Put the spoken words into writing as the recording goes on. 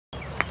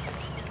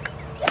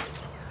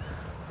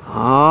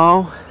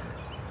Oh,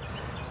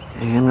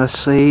 and let's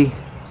see.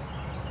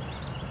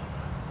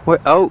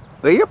 Wait, oh,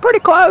 you're pretty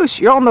close.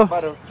 You're on the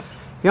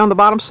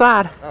bottom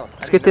side. Oh,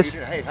 let's get this.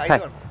 Hey, how you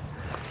doing?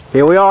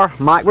 Here we are,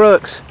 Mike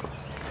Brooks,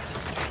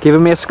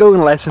 giving me a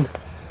schooling lesson.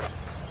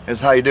 This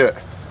is how you do it.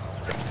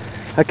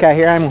 Okay,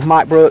 here I am with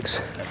Mike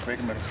Brooks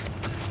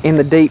in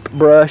the deep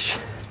brush.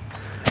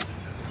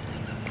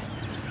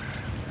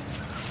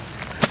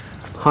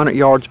 100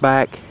 yards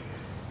back.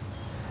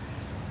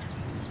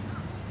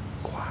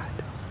 Quiet.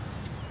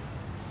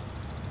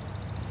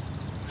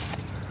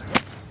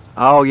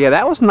 Oh yeah,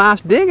 that was a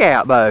nice dig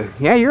out though.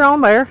 Yeah, you're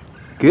on there.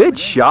 Good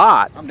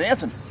shot. I'm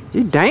dancing.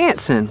 You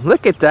dancing.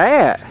 Look at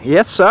that.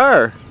 Yes,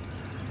 sir.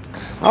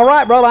 All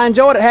right, brother, I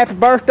enjoyed it. Happy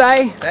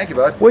birthday. Thank you,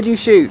 bud. What'd you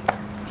shoot?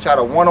 Shot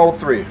a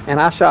 103. And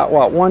I shot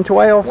what,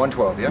 112?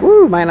 112, yeah.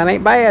 Woo, man, that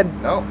ain't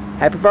bad. No.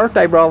 Happy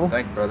birthday, brother.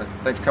 Thank you, brother.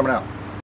 Thanks for coming out.